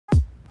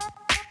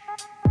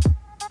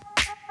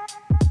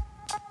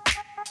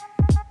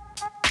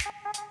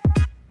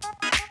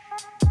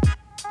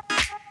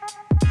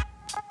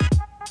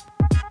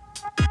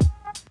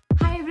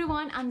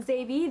I'm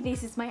Zebby.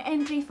 This is my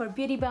entry for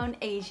Beauty Bound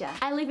Asia.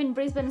 I live in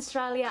Brisbane,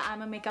 Australia.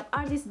 I'm a makeup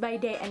artist by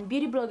day and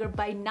beauty blogger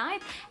by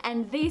night,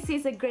 and this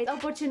is a great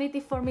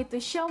opportunity for me to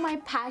show my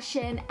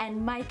passion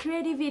and my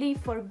creativity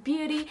for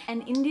beauty.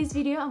 And in this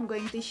video, I'm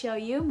going to show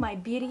you my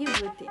beauty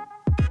routine.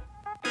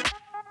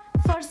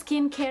 For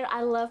skincare,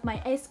 I love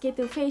my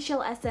SK2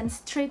 Facial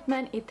Essence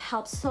treatment. It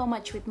helps so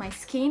much with my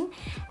skin,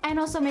 and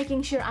also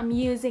making sure I'm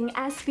using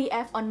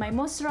SPF on my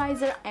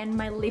moisturizer and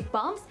my lip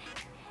balms,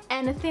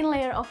 and a thin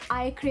layer of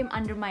eye cream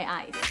under my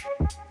eyes.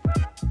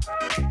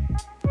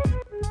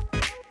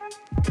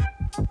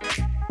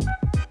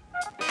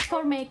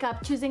 For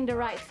makeup, choosing the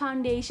right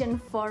foundation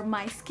for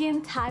my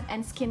skin type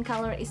and skin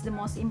color is the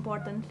most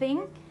important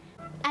thing.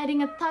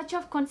 Adding a touch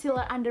of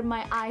concealer under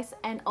my eyes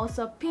and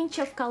also a pinch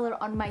of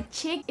color on my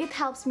cheek. It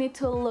helps me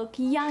to look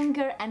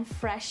younger and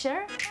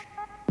fresher.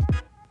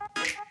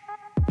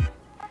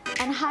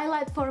 And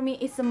highlight for me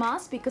is a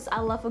must because I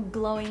love a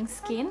glowing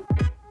skin.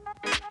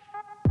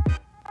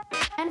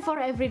 And for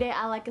everyday,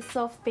 I like a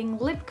soft pink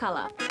lip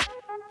color.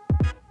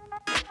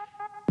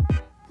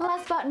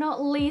 Last but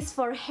not least,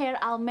 for hair,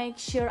 I'll make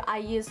sure I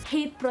use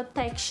heat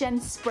protection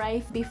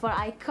spray before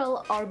I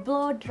curl or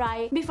blow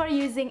dry before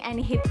using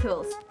any heat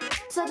tools.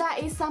 So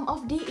that is some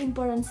of the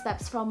important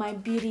steps from my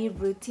beauty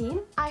routine.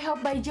 I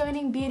hope by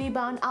joining Beauty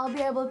Bound, I'll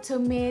be able to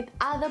meet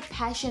other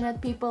passionate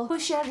people who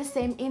share the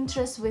same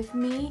interests with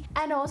me.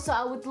 And also,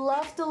 I would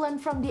love to learn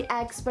from the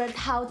expert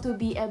how to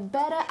be a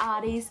better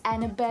artist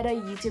and a better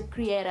YouTube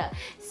creator.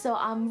 So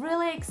I'm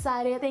really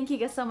excited. Thank you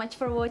guys so much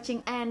for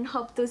watching and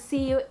hope to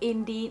see you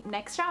in the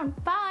next round.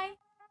 Bye!